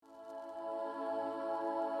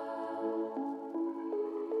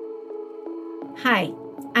Hi,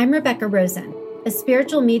 I'm Rebecca Rosen, a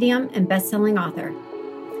spiritual medium and best-selling author.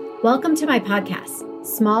 Welcome to my podcast,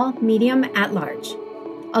 Small, Medium, at Large.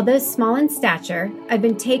 Although small in stature, I've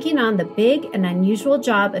been taking on the big and unusual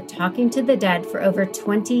job of talking to the dead for over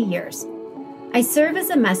 20 years. I serve as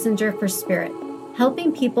a messenger for spirit,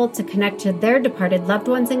 helping people to connect to their departed loved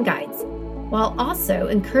ones and guides, while also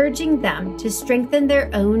encouraging them to strengthen their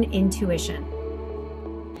own intuition.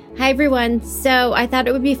 Hi, everyone. So I thought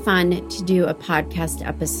it would be fun to do a podcast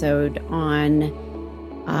episode on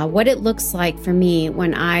what it looks like for me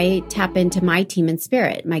when I tap into my team in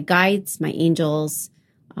spirit, my guides, my angels,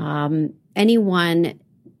 anyone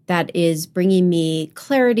that is bringing me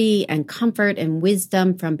clarity and comfort and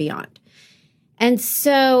wisdom from beyond. And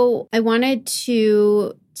so I wanted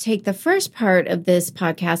to take the first part of this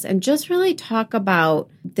podcast and just really talk about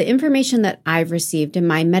the information that I've received in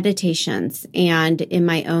my meditations and in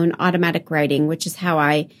my own automatic writing, which is how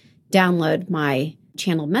I download my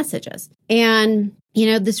channeled messages. And,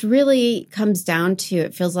 this really comes down to,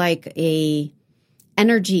 it feels like a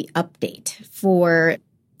energy update for,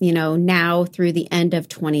 now through the end of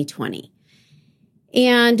 2020.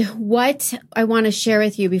 And what I want to share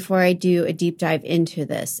with you before I do a deep dive into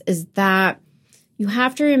this is that you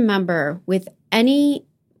have to remember with anyone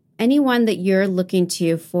that you're looking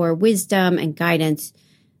to for wisdom and guidance,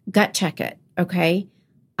 gut check it, okay?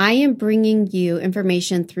 I am bringing you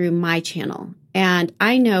information through my channel. And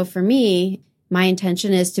I know for me, my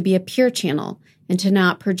intention is to be a pure channel and to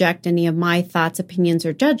not project any of my thoughts, opinions,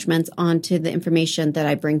 or judgments onto the information that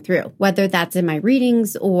I bring through, whether that's in my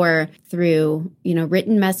readings or through,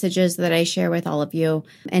 written messages that I share with all of you.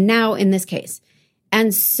 And now in this case.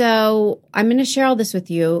 And so I'm going to share all this with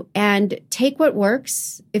you and take what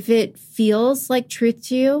works. If it feels like truth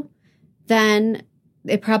to you, then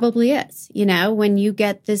it probably is. When you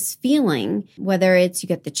get this feeling, whether it's you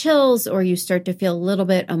get the chills or you start to feel a little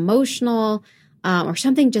bit emotional or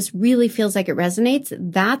something just really feels like it resonates,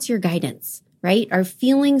 that's your guidance, right? Our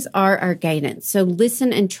feelings are our guidance. So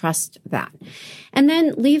listen and trust that. And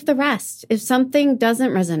then leave the rest. If something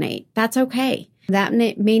doesn't resonate, that's okay. That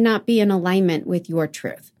may not be in alignment with your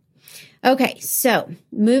truth. Okay, so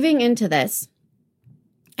moving into this,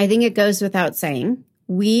 I think it goes without saying,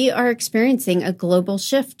 we are experiencing a global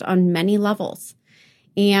shift on many levels.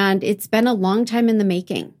 And it's been a long time in the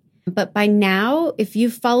making. But by now, if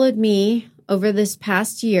you've followed me over this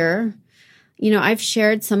past year, I've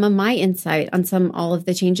shared some of my insight on all of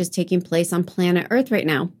the changes taking place on planet Earth right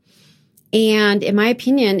now. And in my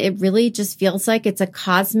opinion, it really just feels like it's a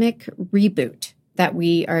cosmic reboot that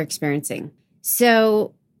we are experiencing.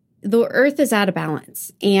 So the Earth is out of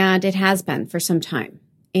balance, and it has been for some time.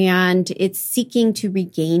 And it's seeking to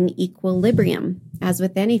regain equilibrium, as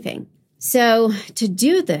with anything. So to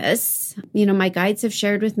do this, my guides have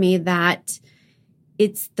shared with me that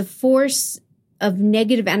it's the force of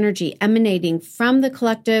negative energy emanating from the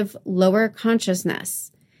collective lower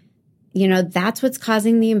consciousness. That's what's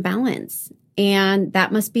causing the imbalance. And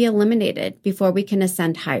that must be eliminated before we can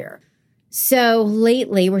ascend higher. So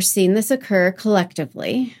lately, we're seeing this occur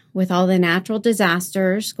collectively with all the natural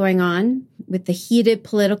disasters going on, with the heated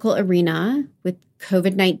political arena, with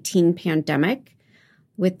COVID-19 pandemic,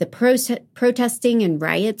 with the protesting and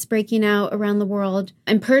riots breaking out around the world.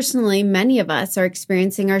 And personally, many of us are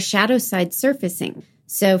experiencing our shadow side surfacing.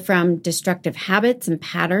 So from destructive habits and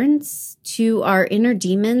patterns to our inner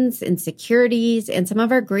demons, insecurities, and some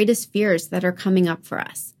of our greatest fears that are coming up for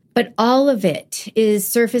us. But all of it is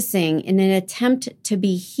surfacing in an attempt to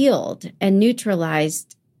be healed and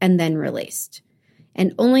neutralized and then released.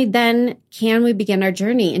 And only then can we begin our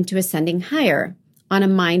journey into ascending higher on a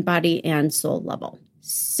mind, body, and soul level.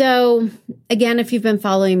 So again, if you've been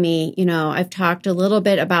following me, I've talked a little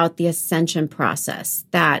bit about the ascension process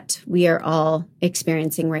that we are all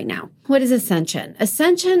experiencing right now. What is ascension?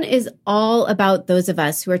 Ascension is all about those of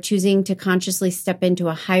us who are choosing to consciously step into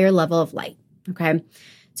a higher level of light. Okay.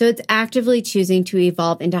 So it's actively choosing to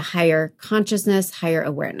evolve into higher consciousness, higher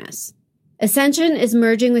awareness. Ascension is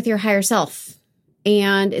merging with your higher self.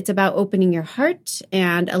 And it's about opening your heart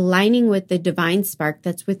and aligning with the divine spark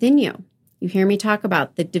that's within you. You hear me talk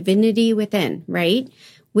about the divinity within, right?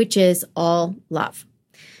 Which is all love.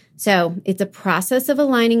 So it's a process of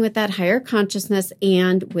aligning with that higher consciousness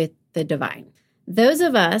and with the divine. Those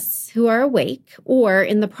of us who are awake or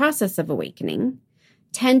in the process of awakening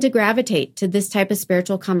tend to gravitate to this type of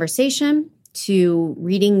spiritual conversation, to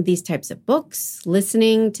reading these types of books,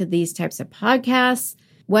 listening to these types of podcasts,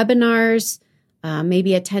 webinars,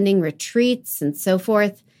 maybe attending retreats and so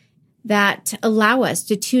forth, that allow us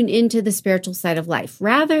to tune into the spiritual side of life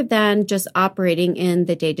rather than just operating in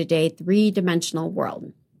the day-to-day three-dimensional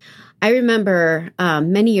world. I remember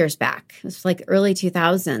many years back, it was like early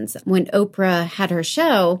 2000s, when Oprah had her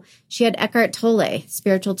show, she had Eckhart Tolle,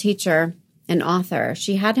 spiritual teacher and author.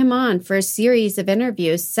 She had him on for a series of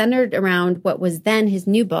interviews centered around what was then his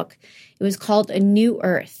new book. It was called A New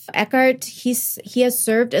Earth. Eckhart, he has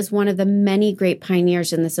served as one of the many great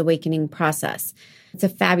pioneers in this awakening process. It's a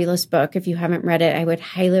fabulous book. If you haven't read it, I would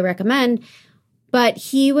highly recommend. But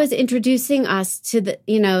he was introducing us to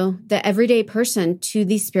the everyday person to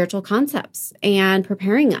these spiritual concepts and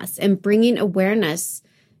preparing us and bringing awareness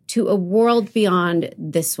to a world beyond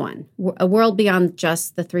this one, a world beyond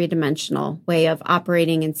just the three-dimensional way of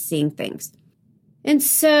operating and seeing things. And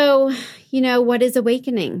so, what is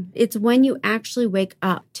awakening? It's when you actually wake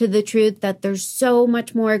up to the truth that there's so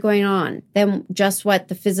much more going on than just what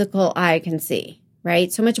the physical eye can see,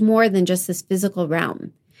 right? So much more than just this physical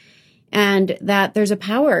realm. And that there's a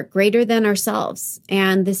power greater than ourselves.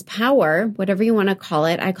 And this power, whatever you want to call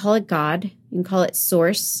it, I call it God. You can call it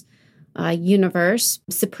source, universe,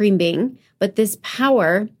 supreme being. But this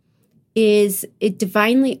power it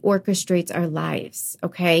divinely orchestrates our lives,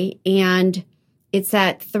 okay? And it's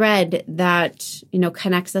that thread that,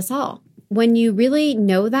 connects us all. When you really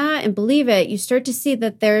know that and believe it, you start to see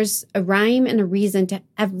that there's a rhyme and a reason to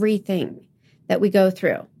everything that we go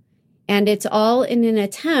through. And it's all in an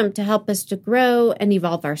attempt to help us to grow and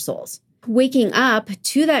evolve our souls. Waking up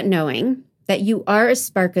to that knowing that you are a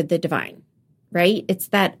spark of the divine, right? It's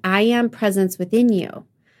that I am presence within you.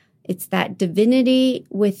 It's that divinity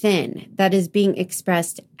within that is being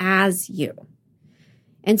expressed as you.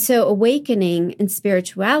 And so awakening and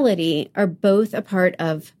spirituality are both a part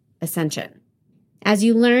of ascension. As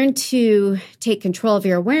you learn to take control of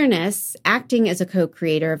your awareness, acting as a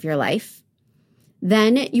co-creator of your life,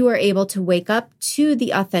 then you are able to wake up to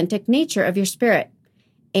the authentic nature of your spirit.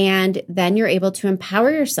 And then you're able to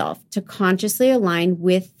empower yourself to consciously align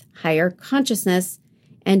with higher consciousness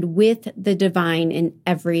and with the divine in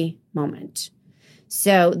every moment.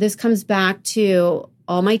 So this comes back to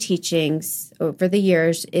all my teachings over the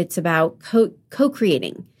years. It's about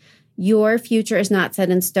co-creating. Your future is not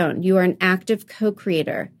set in stone. You are an active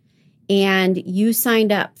co-creator, and you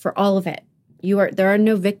signed up for all of it. There are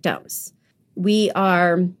no victims. We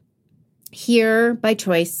are here by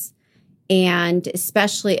choice, and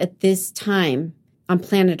especially at this time on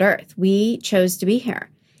planet Earth, we chose to be here.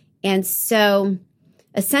 And so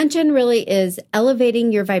ascension really is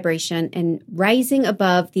elevating your vibration and rising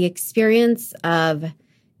above the experience of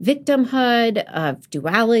victimhood, of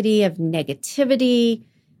duality, of negativity,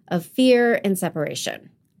 of fear and separation.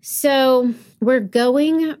 So we're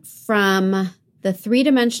going from the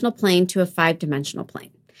three-dimensional plane to a five-dimensional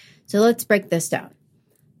plane. So let's break this down.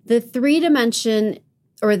 The third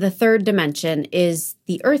dimension is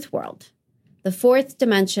the earth world. The fourth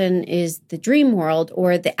dimension is the dream world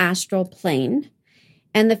or the astral plane.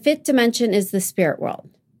 And the fifth dimension is the spirit world.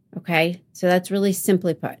 Okay, so that's really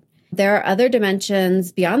simply put. There are other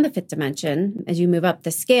dimensions beyond the fifth dimension as you move up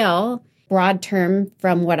the scale. Broad term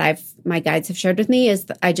from what my guides have shared with me is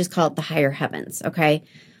I just call it the higher heavens. Okay,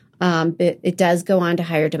 it does go on to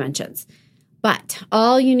higher dimensions. But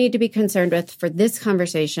all you need to be concerned with for this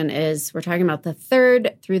conversation is we're talking about the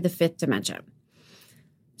third through the fifth dimension.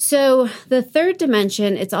 So the third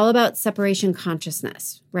dimension, it's all about separation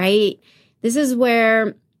consciousness, right? This is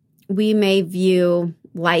where we may view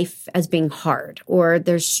life as being hard, or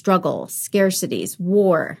there's struggle, scarcities,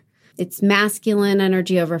 war. It's masculine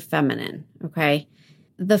energy over feminine, okay?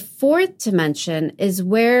 The fourth dimension is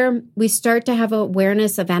where we start to have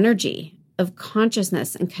awareness of energy, of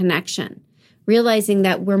consciousness and connection, realizing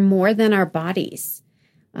that we're more than our bodies.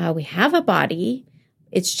 We have a body.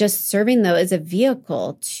 It's just serving, though, as a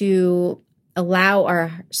vehicle to allow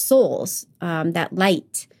our souls, that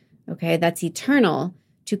light, okay, that's eternal,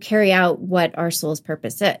 to carry out what our soul's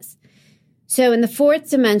purpose is. So in the fourth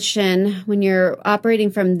dimension, when you're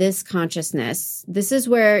operating from this consciousness, this is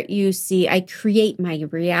where you see I create my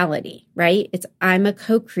reality, right? I'm a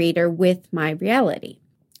co-creator with my reality.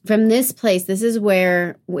 From this place, this is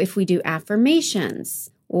where if we do affirmations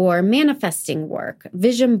or manifesting work,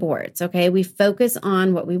 vision boards, okay, we focus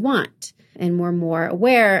on what we want and we're more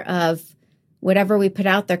aware of whatever we put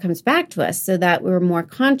out there comes back to us so that we're more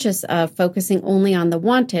conscious of focusing only on the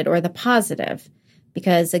wanted or the positive.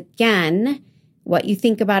 Because again, what you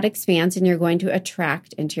think about expands and you're going to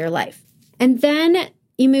attract into your life. And then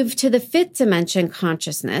you move to the fifth dimension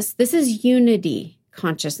consciousness. This is unity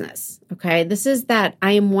consciousness, okay? This is that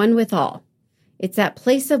I am one with all. It's that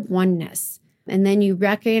place of oneness. And then you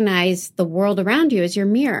recognize the world around you as your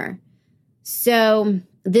mirror. So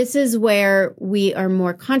this is where we are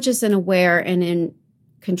more conscious and aware and in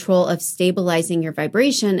control of stabilizing your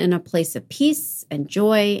vibration in a place of peace and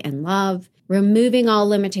joy and love, removing all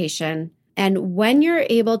limitation. And when you're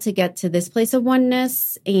able to get to this place of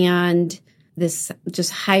oneness and this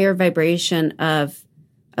just higher vibration of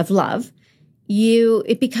love,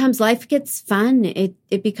 it becomes, life gets fun.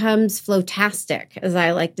 It becomes flowtastic, as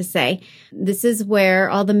I like to say. This is where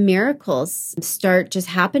all the miracles start just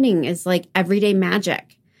happening, is like everyday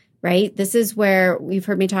magic, right? This is where you've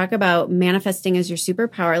heard me talk about manifesting as your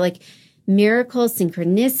superpower, like miracles,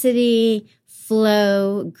 synchronicity,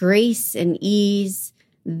 flow, grace, and ease.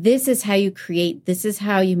 This is how you create, this is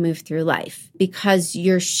how you move through life, because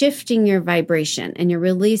you're shifting your vibration and you're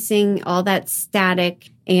releasing all that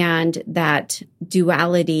static and that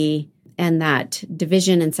duality and that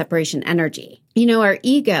division and separation energy. You know, our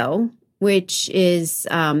ego, which is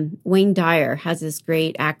Wayne Dyer has this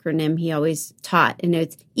great acronym he always taught, and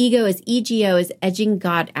it's ego is EGO, is edging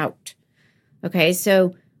God out. Okay,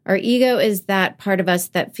 so our ego is that part of us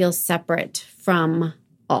that feels separate from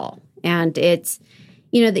all. And it's,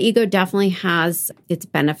 you know, the ego definitely has its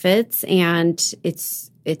benefits and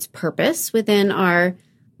its purpose within our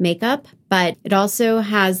makeup, but it also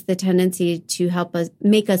has the tendency to help us,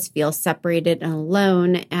 make us feel separated and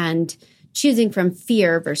alone and choosing from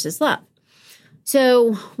fear versus love.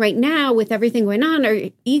 So right now, with everything going on, our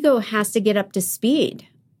ego has to get up to speed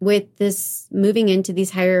with this moving into these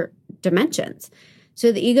higher dimensions.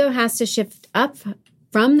 So the ego has to shift up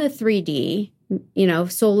from the 3D, you know,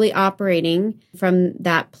 solely operating from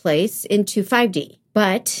that place into 5D.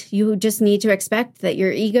 But you just need to expect that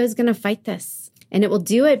your ego is going to fight this. And it will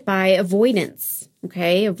do it by avoidance,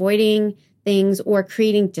 okay? Avoiding things or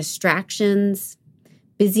creating distractions,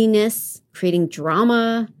 busyness, creating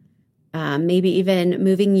drama, maybe even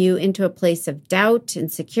moving you into a place of doubt,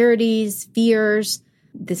 insecurities, fears.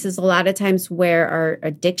 This is a lot of times where our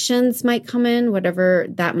addictions might come in, whatever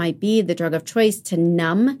that might be, the drug of choice, to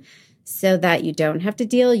numb so that you don't have to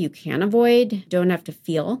deal, you can avoid, don't have to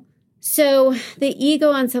feel. So the ego,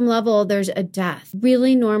 on some level, there's a death.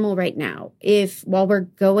 Really normal right now. If while we're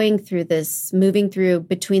going through this, moving through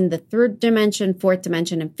between the third dimension, fourth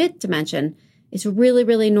dimension, and fifth dimension, it's really,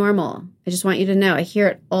 really normal. I just want you to know, I hear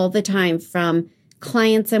it all the time from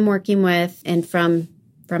clients I'm working with and from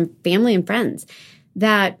family and friends,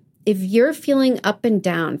 that if you're feeling up and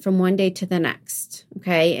down from one day to the next,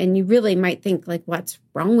 okay, and you really might think like, what's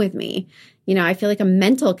wrong with me? You know, I feel like a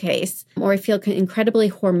mental case, or I feel incredibly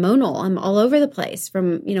hormonal. I'm all over the place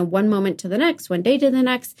from, you know, one moment to the next, one day to the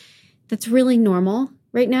next. That's really normal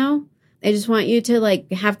right now. I just want you to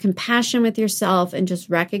like have compassion with yourself and just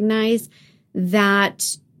recognize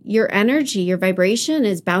that your energy, your vibration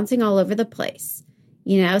is bouncing all over the place.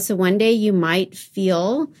 You know, so one day you might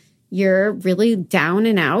feel you're really down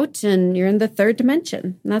and out and you're in the third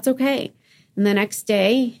dimension, and that's okay. And the next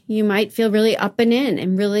day, you might feel really up and in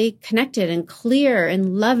and really connected and clear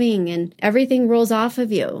and loving, and everything rolls off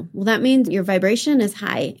of you. Well, that means your vibration is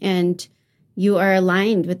high and you are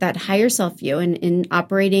aligned with that higher self view and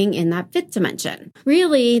operating in that fifth dimension.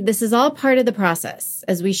 Really, this is all part of the process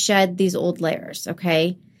as we shed these old layers,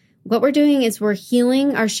 okay? What we're doing is we're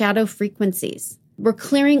healing our shadow frequencies. We're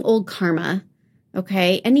clearing old karma,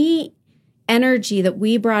 okay? Any energy that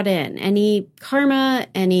we brought in, any karma,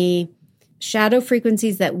 any shadow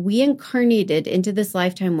frequencies that we incarnated into this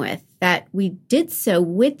lifetime with, that we did so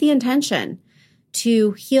with the intention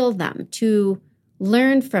to heal them, to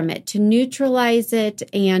learn from it, to neutralize it,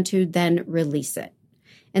 and to then release it.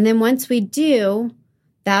 And then once we do,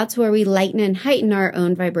 that's where we lighten and heighten our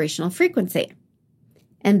own vibrational frequency.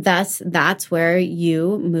 And thus, that's where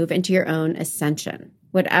you move into your own ascension,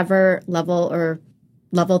 whatever level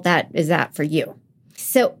that is at for you.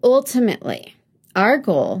 So ultimately, our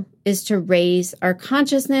goal is to raise our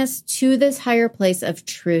consciousness to this higher place of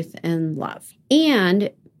truth and love,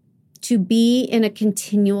 and to be in a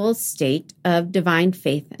continual state of divine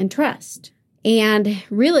faith and trust. And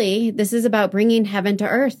really, this is about bringing heaven to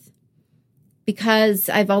earth, because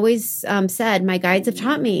I've always said, my guides have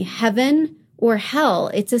taught me, heaven or hell,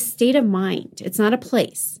 it's a state of mind. It's not a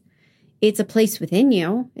place. It's a place within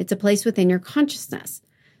you. It's a place within your consciousness.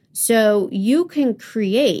 So you can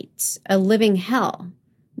create a living hell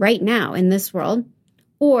right now in this world,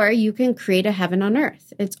 or you can create a heaven on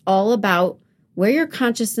earth. It's all about where your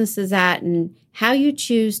consciousness is at and how you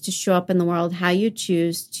choose to show up in the world, how you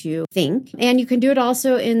choose to think. And you can do it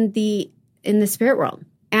also in the spirit world.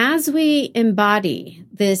 As we embody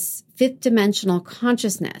this fifth dimensional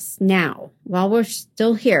consciousness now, while we're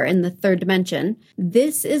still here in the third dimension,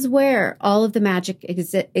 this is where all of the magic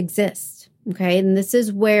exists. Okay. And this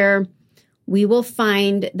is where we will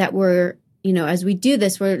find that we're as we do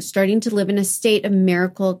this, we're starting to live in a state of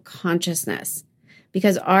miracle consciousness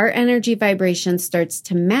because our energy vibration starts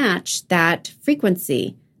to match that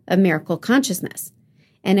frequency of miracle consciousness.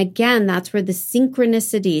 And again, that's where the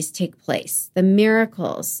synchronicities take place, the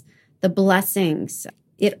miracles, the blessings.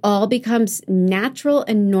 It all becomes natural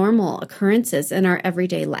and normal occurrences in our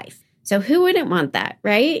everyday life. So who wouldn't want that,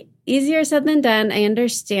 right? Easier said than done. I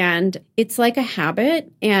understand. It's like a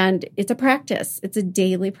habit and it's a practice. It's a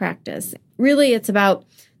daily practice. Really, it's about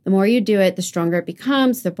the more you do it, the stronger it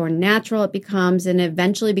becomes, the more natural it becomes, and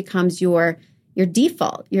eventually becomes your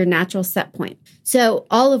default, your natural set point. So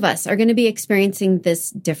all of us are going to be experiencing this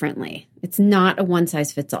differently. It's not a one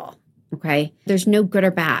size fits all. Okay. There's no good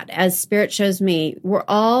or bad. As Spirit shows me, we're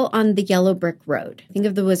all on the yellow brick road. Think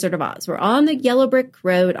of the Wizard of Oz. We're all on the yellow brick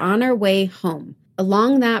road on our way home.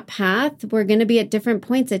 Along that path, we're going to be at different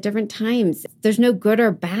points at different times. There's no good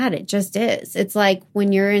or bad. It just is. It's like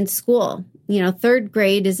when you're in school, third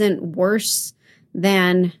grade isn't worse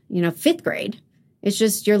than, fifth grade. It's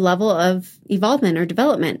just your level of evolvement or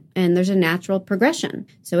development, and there's a natural progression.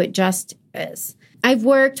 So it just is. I've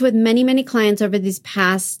worked with many, many clients over these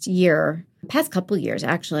past couple years,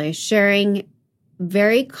 actually, sharing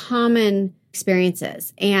very common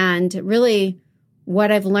experiences. And really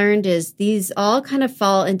what I've learned is these all kind of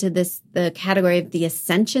fall into the category of the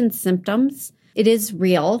ascension symptoms. It is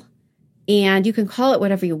real, and you can call it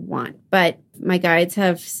whatever you want, but my guides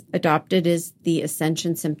have adopted is the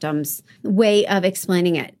ascension symptoms way of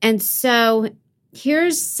explaining it. And so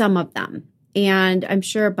here's some of them. And I'm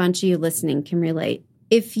sure a bunch of you listening can relate.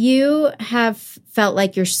 If you have felt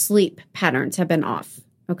like your sleep patterns have been off,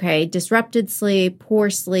 okay, disrupted sleep, poor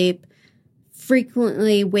sleep,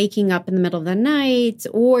 frequently waking up in the middle of the night,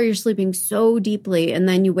 or you're sleeping so deeply and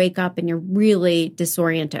then you wake up and you're really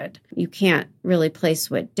disoriented. You can't really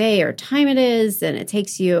place what day or time it is, and it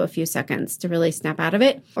takes you a few seconds to really snap out of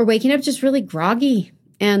it. Or waking up just really groggy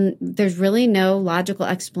and there's really no logical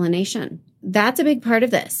explanation. That's a big part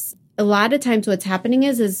of this. A lot of times what's happening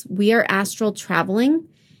is we are astral traveling,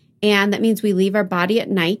 and that means we leave our body at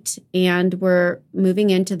night and we're moving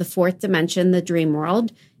into the fourth dimension, the dream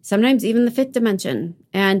world, sometimes even the fifth dimension.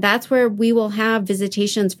 And that's where we will have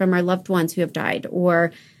visitations from our loved ones who have died,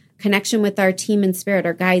 or connection with our team in spirit,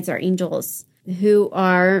 our guides, our angels, who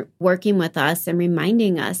are working with us and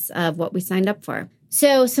reminding us of what we signed up for.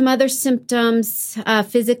 So some other symptoms,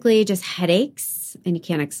 physically, just headaches, and you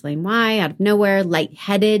can't explain why, out of nowhere,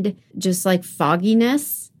 lightheaded, just like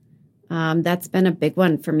fogginess. That's been a big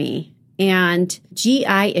one for me. And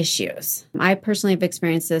GI issues. I personally have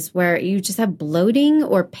experienced this where you just have bloating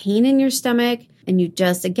or pain in your stomach, and you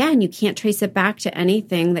just, again, you can't trace it back to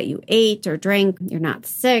anything that you ate or drank. You're not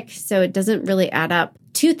sick, so it doesn't really add up.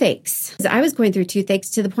 Toothaches. I was going through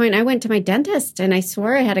toothaches to the point I went to my dentist and I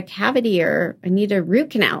swore I had a cavity or I need a root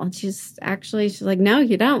canal. She's like, no,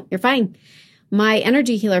 you don't. You're fine. My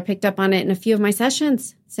energy healer picked up on it in a few of my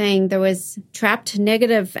sessions, saying there was trapped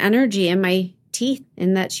negative energy in my teeth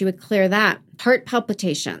and that she would clear that. Heart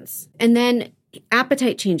palpitations, and then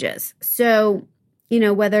appetite changes. So,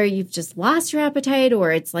 whether you've just lost your appetite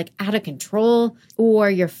or it's like out of control, or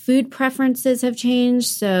your food preferences have changed.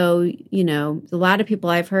 So, a lot of people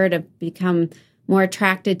I've heard have become more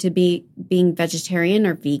attracted to being vegetarian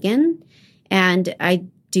or vegan. And I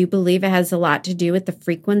do believe it has a lot to do with the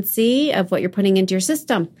frequency of what you're putting into your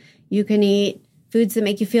system. You can eat foods that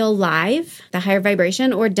make you feel alive, the higher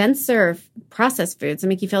vibration, or denser processed foods that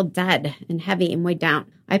make you feel dead and heavy and weighed down.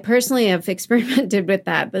 I personally have experimented with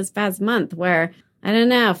that this past month where, I don't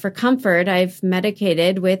know, for comfort, I've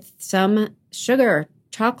medicated with some sugar,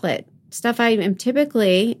 chocolate, stuff I am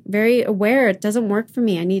typically very aware it doesn't work for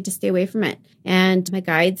me. I need to stay away from it. And my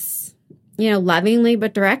guides, lovingly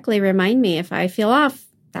but directly remind me if I feel off,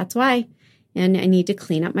 that's why. And I need to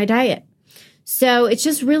clean up my diet. So it's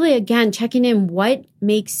just really, again, checking in what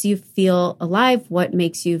makes you feel alive, what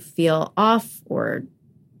makes you feel off or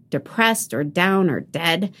depressed or down or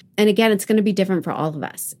dead. And again, it's going to be different for all of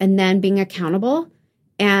us. And then being accountable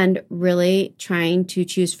and really trying to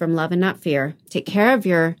choose from love and not fear. Take care of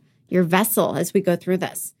your vessel as we go through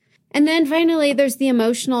this. And then finally, there's the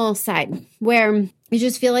emotional side where you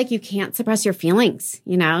just feel like you can't suppress your feelings.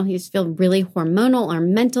 You just feel really hormonal or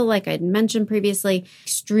mental, like I'd mentioned previously.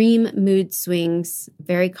 Extreme mood swings,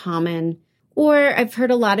 very common. Or I've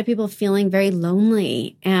heard a lot of people feeling very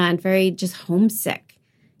lonely and very just homesick,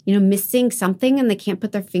 missing something and they can't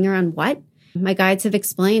put their finger on what. My guides have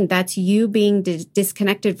explained that's you being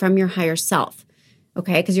disconnected from your higher self.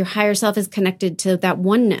 Okay, because your higher self is connected to that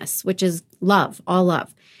oneness, which is love, all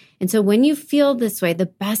love. And so when you feel this way, the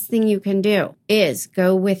best thing you can do is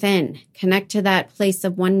go within, connect to that place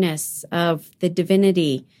of oneness, of the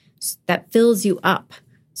divinity that fills you up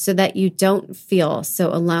so that you don't feel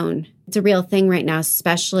so alone. It's a real thing right now,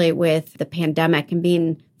 especially with the pandemic and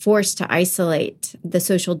being forced to isolate, the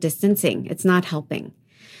social distancing. It's not helping.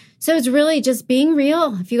 So it's really just being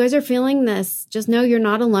real. If you guys are feeling this, just know you're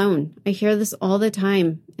not alone. I hear this all the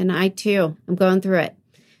time, and I too am going through it.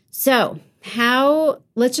 So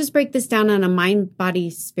let's just break this down on a mind, body,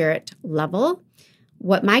 spirit level.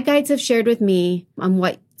 What my guides have shared with me on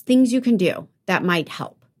what things you can do that might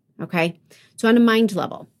help. Okay. So on a mind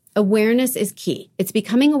level, awareness is key. It's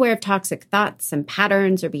becoming aware of toxic thoughts and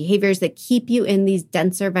patterns or behaviors that keep you in these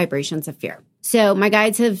denser vibrations of fear. So my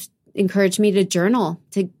guides have encouraged me to journal,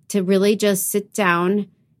 to really just sit down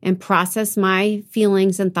and process my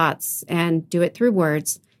feelings and thoughts and do it through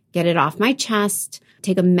words, get it off my chest,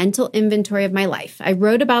 take a mental inventory of my life. I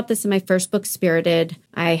wrote about this in my first book, Spirited.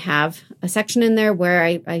 I have a section in there where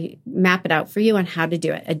I map it out for you on how to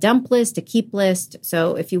do it. A dump list, a keep list.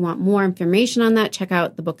 So if you want more information on that, check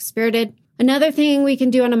out the book, Spirited. Another thing we can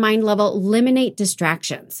do on a mind level, eliminate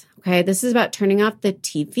distractions. Okay, this is about turning off the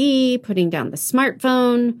TV, putting down the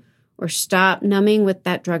smartphone, or stop numbing with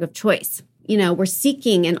that drug of choice. We're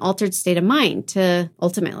seeking an altered state of mind to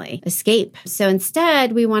ultimately escape. So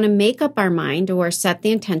instead, we want to make up our mind or set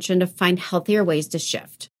the intention to find healthier ways to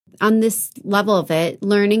shift. On this level of it,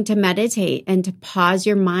 learning to meditate and to pause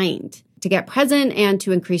your mind, to get present and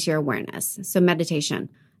to increase your awareness. So meditation.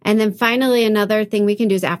 And then finally, another thing we can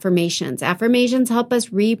do is affirmations. Affirmations help us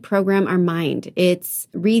reprogram our mind. It's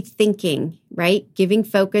rethinking, right? Giving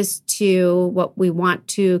focus to what we want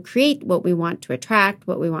to create, what we want to attract,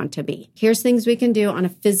 what we want to be. Here's things we can do on a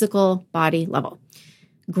physical body level.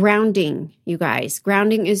 Grounding, you guys.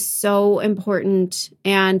 Grounding is so important.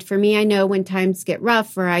 And for me, I know when times get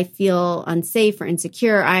rough or I feel unsafe or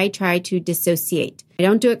insecure, I try to dissociate. I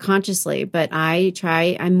don't do it consciously, but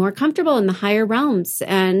I'm more comfortable in the higher realms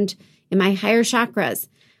and in my higher chakras.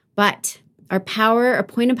 But our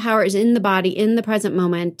point of power is in the body, in the present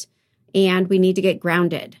moment, and we need to get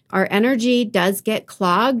grounded. Our energy does get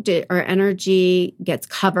clogged. Our energy gets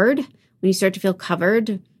covered. When you start to feel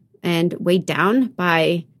covered and weighed down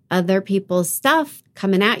by other people's stuff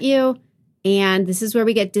coming at you. And this is where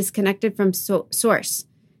we get disconnected from source.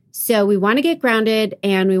 So we want to get grounded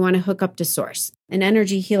and we want to hook up to source. An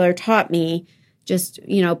energy healer taught me just,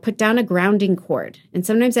 put down a grounding cord. And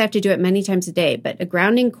sometimes I have to do it many times a day, but a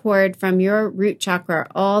grounding cord from your root chakra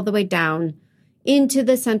all the way down into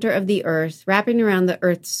the center of the earth, wrapping around the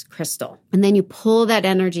earth's crystal. And then you pull that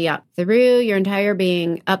energy up through your entire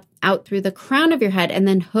being, up, out through the crown of your head, and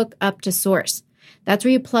then hook up to source. That's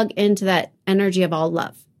where you plug into that energy of all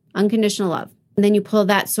love, unconditional love. And then you pull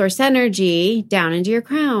that source energy down into your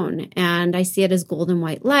crown. And I see it as golden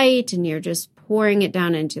white light, and you're just pouring it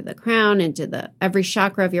down into the crown, into every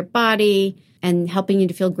chakra of your body, and helping you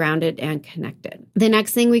to feel grounded and connected. The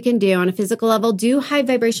next thing we can do on a physical level, do high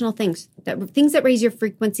vibrational things that raise your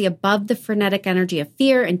frequency above the frenetic energy of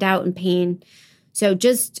fear and doubt and pain. So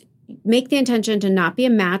just make the intention to not be a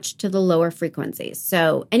match to the lower frequencies.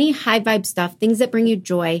 So any high vibe stuff, things that bring you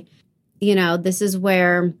joy, this is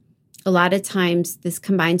where a lot of times this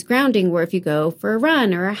combines grounding, where if you go for a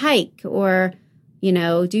run or a hike or,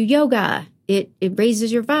 do yoga, it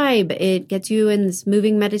raises your vibe. It gets you in this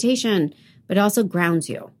moving meditation, but it also grounds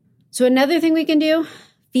you. So another thing we can do,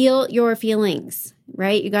 feel your feelings,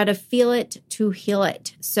 right? You got to feel it to heal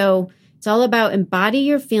it. So it's all about embody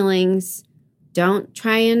your feelings. Don't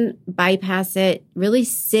try and bypass it. Really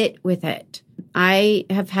sit with it. I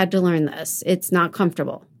have had to learn this. It's not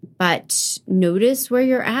comfortable, but notice where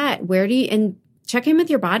you're at. And check in with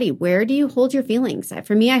your body. Where do you hold your feelings?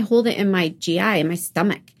 For me, I hold it in my GI, in my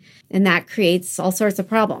stomach, and that creates all sorts of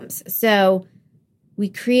problems. So we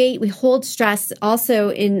hold stress also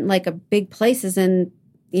in like a big places in,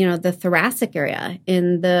 the thoracic area,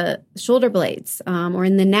 in the shoulder blades, or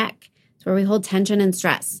in the neck. It's where we hold tension and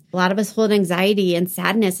stress. A lot of us hold anxiety and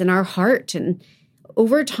sadness in our heart. And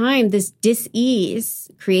over time, this dis-ease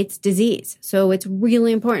creates disease. So it's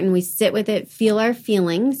really important we sit with it, feel our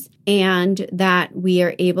feelings, and that we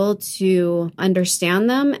are able to understand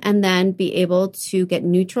them and then be able to get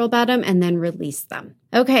neutral about them and then release them.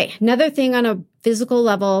 Okay, another thing on a physical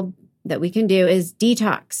level that we can do is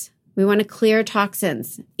detox. We want to clear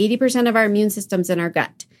toxins. 80% of our immune system's in our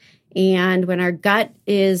gut. And when our gut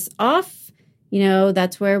is off,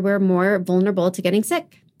 that's where we're more vulnerable to getting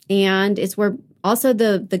sick. And it's where also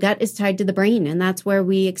the gut is tied to the brain, and that's where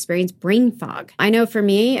we experience brain fog. I know for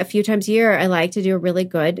me, a few times a year, I like to do a really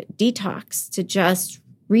good detox to just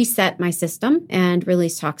reset my system and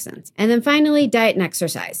release toxins. And then finally, diet and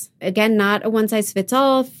exercise. Again, not a one size fits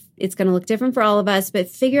all. It's going to look different for all of us, but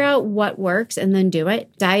figure out what works and then do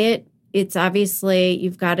it. Diet, it's obviously,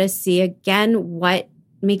 you've got to see again what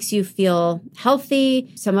makes you feel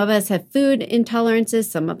healthy. Some of us have food intolerances,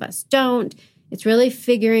 some of us don't. It's really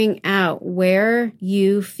figuring out where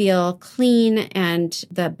you feel clean and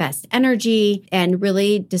the best energy and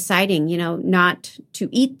really deciding, not to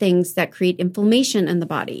eat things that create inflammation in the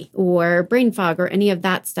body or brain fog or any of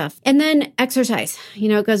that stuff. And then exercise.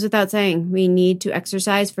 It goes without saying, we need to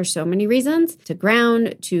exercise for so many reasons: to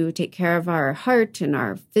ground, to take care of our heart and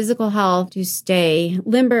our physical health, to stay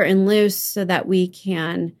limber and loose so that we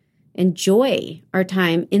can enjoy our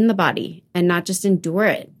time in the body and not just endure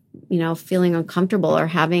it, feeling uncomfortable or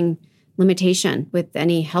having limitation with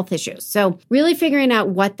any health issues. So really figuring out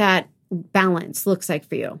what that balance looks like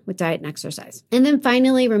for you with diet and exercise. And then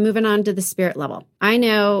finally, we're moving on to the spirit level. I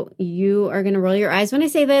know you are going to roll your eyes when I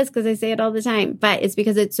say this because I say it all the time, but it's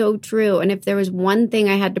because it's so true. And if there was one thing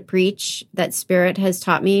I had to preach that spirit has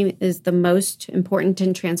taught me is the most important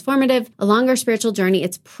and transformative along our spiritual journey,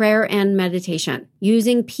 it's prayer and meditation.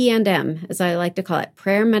 Using P&M, as I like to call it,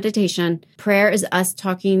 prayer meditation. Prayer is us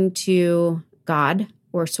talking to God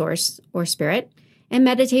or source or spirit. And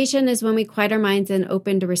meditation is when we quiet our minds and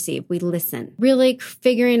open to receive. We listen. Really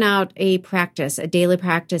figuring out a practice, a daily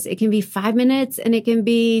practice. It can be 5 minutes and it can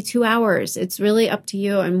be 2 hours. It's really up to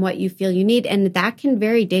you and what you feel you need. And that can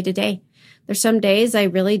vary day to day. There's some days I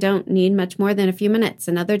really don't need much more than a few minutes.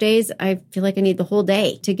 And other days I feel like I need the whole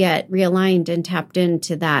day to get realigned and tapped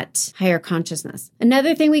into that higher consciousness.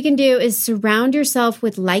 Another thing we can do is surround yourself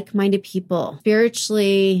with like-minded people,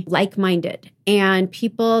 spiritually like-minded, and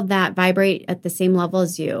people that vibrate at the same level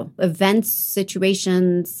as you. Events,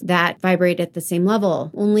 situations that vibrate at the same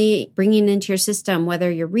level. Only bringing into your system,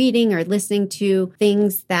 whether you're reading or listening to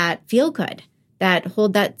things that feel good, that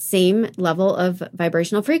hold that same level of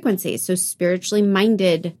vibrational frequency. So spiritually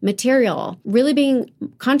minded material, really being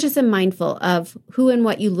conscious and mindful of who and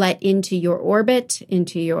what you let into your orbit,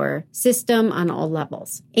 into your system on all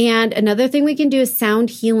levels. And another thing we can do is sound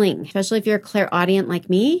healing, especially if you're a clairaudient like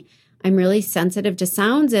me. I'm really sensitive to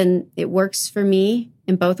sounds and it works for me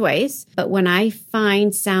in both ways. But when I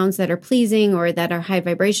find sounds that are pleasing or that are high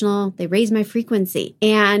vibrational, they raise my frequency.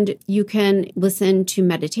 And you can listen to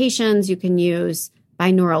meditations, you can use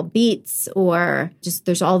binaural beats, or just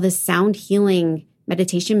there's all this sound healing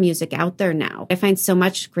meditation music out there now. I find so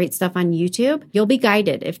much great stuff on YouTube. You'll be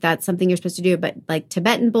guided if that's something you're supposed to do. But like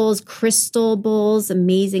Tibetan bowls, crystal bowls,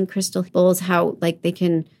 amazing crystal bowls, how like they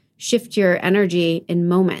can shift your energy in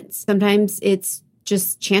moments. Sometimes it's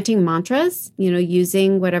just chanting mantras,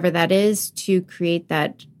 using whatever that is to create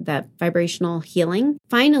that vibrational healing.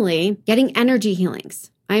 Finally, getting energy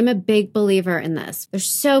healings. I'm a big believer in this. There's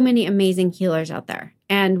so many amazing healers out there.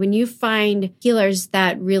 And when you find healers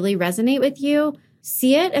that really resonate with you,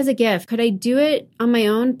 see it as a gift. Could I do it on my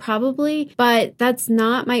own? Probably, but that's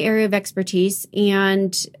not my area of expertise.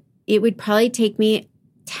 And it would probably take me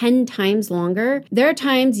 10 times longer. There are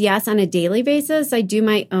times, yes, on a daily basis, I do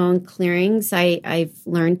my own clearings. I've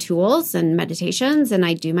learned tools and meditations and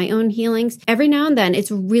I do my own healings. Every now and then, it's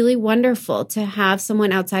really wonderful to have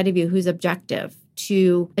someone outside of you who's objective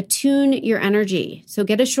to attune your energy. So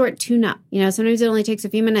get a short tune-up. Sometimes it only takes a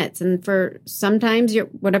few minutes. And for sometimes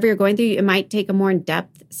whatever you're going through, it might take a more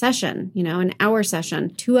in-depth session, an hour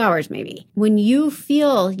session, 2 hours maybe. When you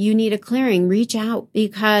feel you need a clearing, reach out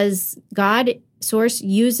because God Source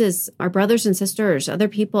uses our brothers and sisters, other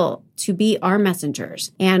people, to be our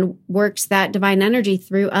messengers and works that divine energy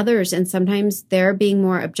through others. And sometimes their being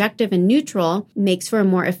more objective and neutral makes for a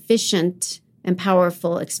more efficient and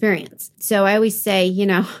powerful experience. So I always say,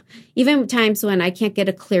 even times when I can't get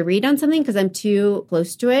a clear read on something because I'm too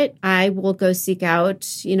close to it, I will go seek out,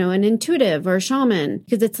 an intuitive or a shaman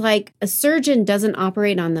because it's like a surgeon doesn't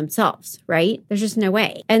operate on themselves, right? There's just no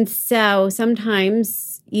way. And so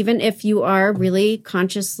sometimes, even if you are really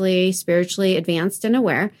consciously, spiritually advanced and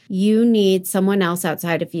aware, you need someone else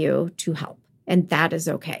outside of you to help. And that is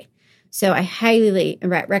okay. So I highly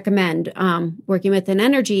recommend working with an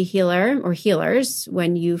energy healer or healers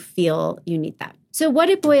when you feel you need that. So what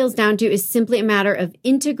it boils down to is simply a matter of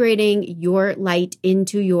integrating your light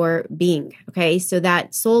into your being, okay? So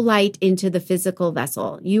that soul light into the physical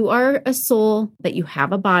vessel. You are a soul, but you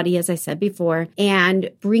have a body, as I said before,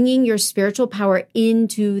 and bringing your spiritual power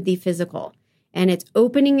into the physical. And it's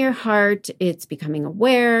opening your heart, it's becoming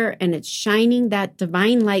aware, and it's shining that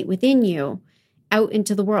divine light within you out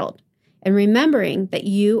into the world. And remembering that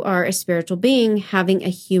you are a spiritual being having a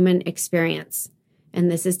human experience.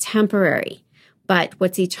 And this is temporary. But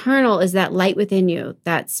what's eternal is that light within you,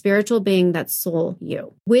 that spiritual being, that soul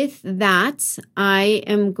you. With that, I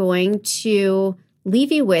am going to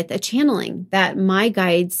leave you with a channeling that my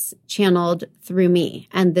guides channeled through me.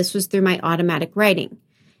 And this was through my automatic writing.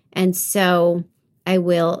 And so I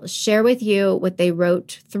will share with you what they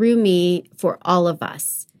wrote through me for all of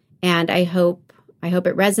us. And I hope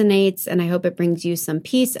it resonates, and I hope it brings you some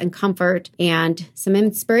peace and comfort and some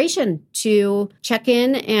inspiration to check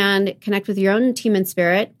in and connect with your own team and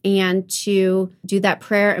spirit, and to do that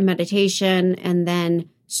prayer and meditation, and then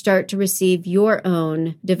start to receive your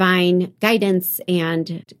own divine guidance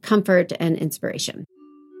and comfort and inspiration.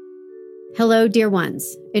 Hello, dear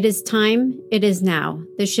ones. It is time. It is now.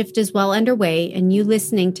 The shift is well underway, and you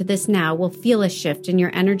listening to this now will feel a shift in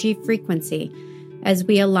your energy frequency as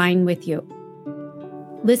we align with you.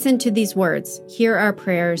 Listen to these words, hear our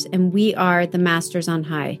prayers, and we are the masters on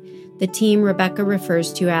high, the team Rebecca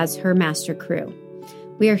refers to as her master crew.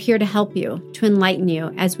 We are here to help you, to enlighten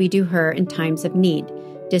you as we do her in times of need,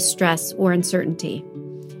 distress, or uncertainty.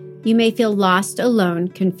 You may feel lost, alone,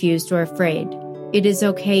 confused, or afraid. It is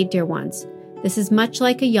okay, dear ones. This is much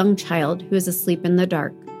like a young child who is asleep in the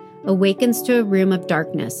dark, awakens to a room of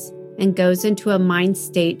darkness, and goes into a mind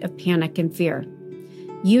state of panic and fear.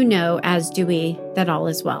 You know, as do we, that all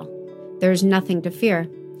is well. There is nothing to fear.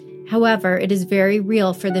 However, it is very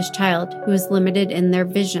real for this child who is limited in their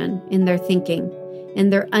vision, in their thinking,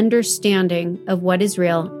 in their understanding of what is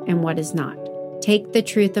real and what is not. Take the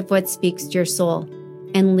truth of what speaks to your soul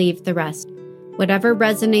and leave the rest. Whatever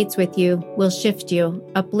resonates with you will shift you,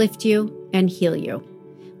 uplift you, and heal you.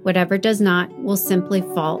 Whatever does not will simply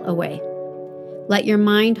fall away. Let your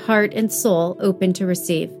mind, heart, and soul open to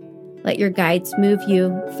receive. Let your guides move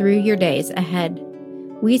you through your days ahead.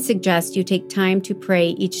 We suggest you take time to pray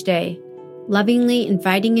each day, lovingly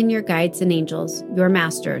inviting in your guides and angels, your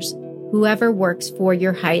masters, whoever works for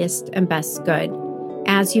your highest and best good,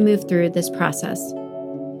 as you move through this process.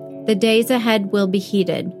 The days ahead will be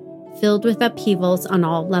heated, filled with upheavals on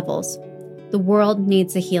all levels. The world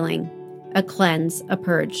needs a healing, a cleanse, a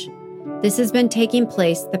purge. This has been taking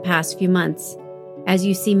place the past few months, as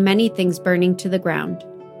you see many things burning to the ground.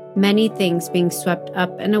 Many things being swept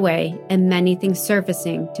up and away, and many things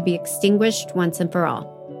surfacing to be extinguished once and for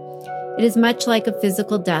all. It is much like a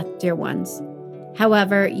physical death, dear ones.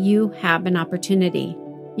 However, you have an opportunity.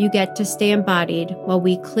 You get to stay embodied while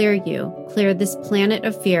we clear this planet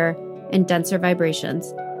of fear and denser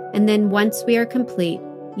vibrations. And then once we are complete,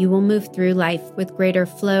 you will move through life with greater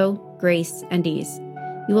flow, grace, and ease.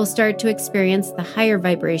 You will start to experience the higher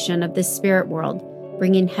vibration of this spirit world,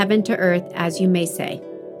 bringing heaven to earth, as you may say.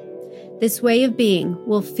 This way of being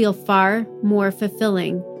will feel far more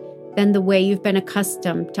fulfilling than the way you've been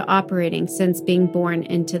accustomed to operating since being born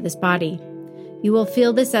into this body. You will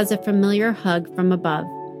feel this as a familiar hug from above,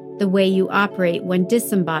 the way you operate when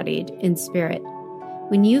disembodied in spirit.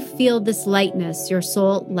 When you feel this lightness, your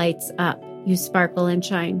soul lights up. You sparkle and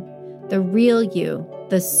shine. The real you,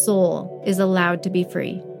 the soul, is allowed to be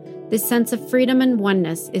free. This sense of freedom and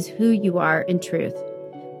oneness is who you are in truth.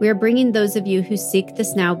 We are bringing those of you who seek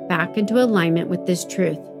this now back into alignment with this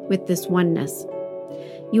truth, with this oneness.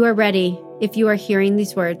 You are ready if you are hearing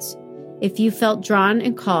these words. If you felt drawn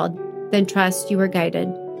and called, then trust you are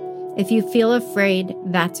guided. If you feel afraid,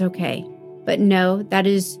 that's okay. But know that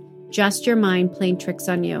is just your mind playing tricks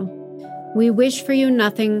on you. We wish for you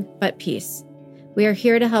nothing but peace. We are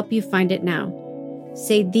here to help you find it now.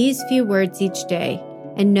 Say these few words each day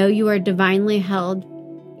and know you are divinely held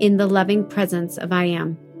in the loving presence of I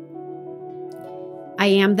Am. I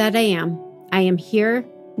am that I am. I am here,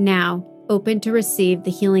 now, open to receive the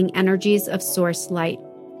healing energies of Source Light.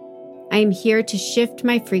 I am here to shift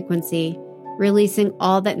my frequency, releasing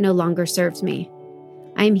all that no longer serves me.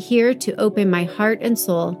 I am here to open my heart and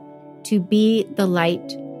soul to be the light,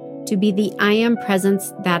 to be the I Am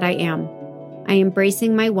presence that I am. I am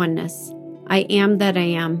embracing my oneness. I am that I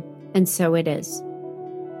am, and so it is.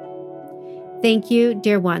 Thank you,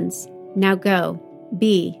 dear ones. Now go,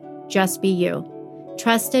 be, just be you.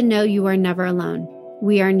 Trust and know you are never alone.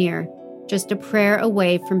 We are near, just a prayer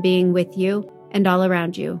away from being with you and all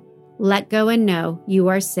around you. Let go and know you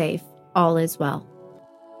are safe. All is well.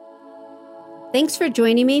 Thanks for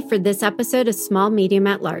joining me for this episode of Small Medium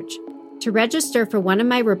at Large. To register for one of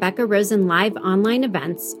my Rebecca Rosen live online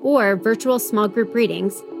events or virtual small group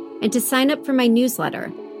readings, and to sign up for my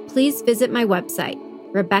newsletter, please visit my website,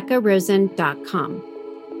 RebeccaRosen.com.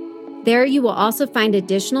 There you will also find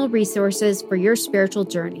additional resources for your spiritual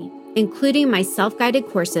journey, including my self-guided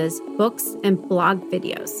courses, books, and blog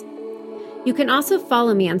videos. You can also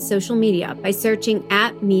follow me on social media by searching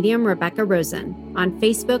 @Medium Rebecca Rosen on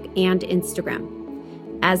Facebook and Instagram.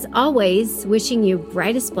 As always, wishing you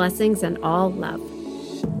brightest blessings and all love.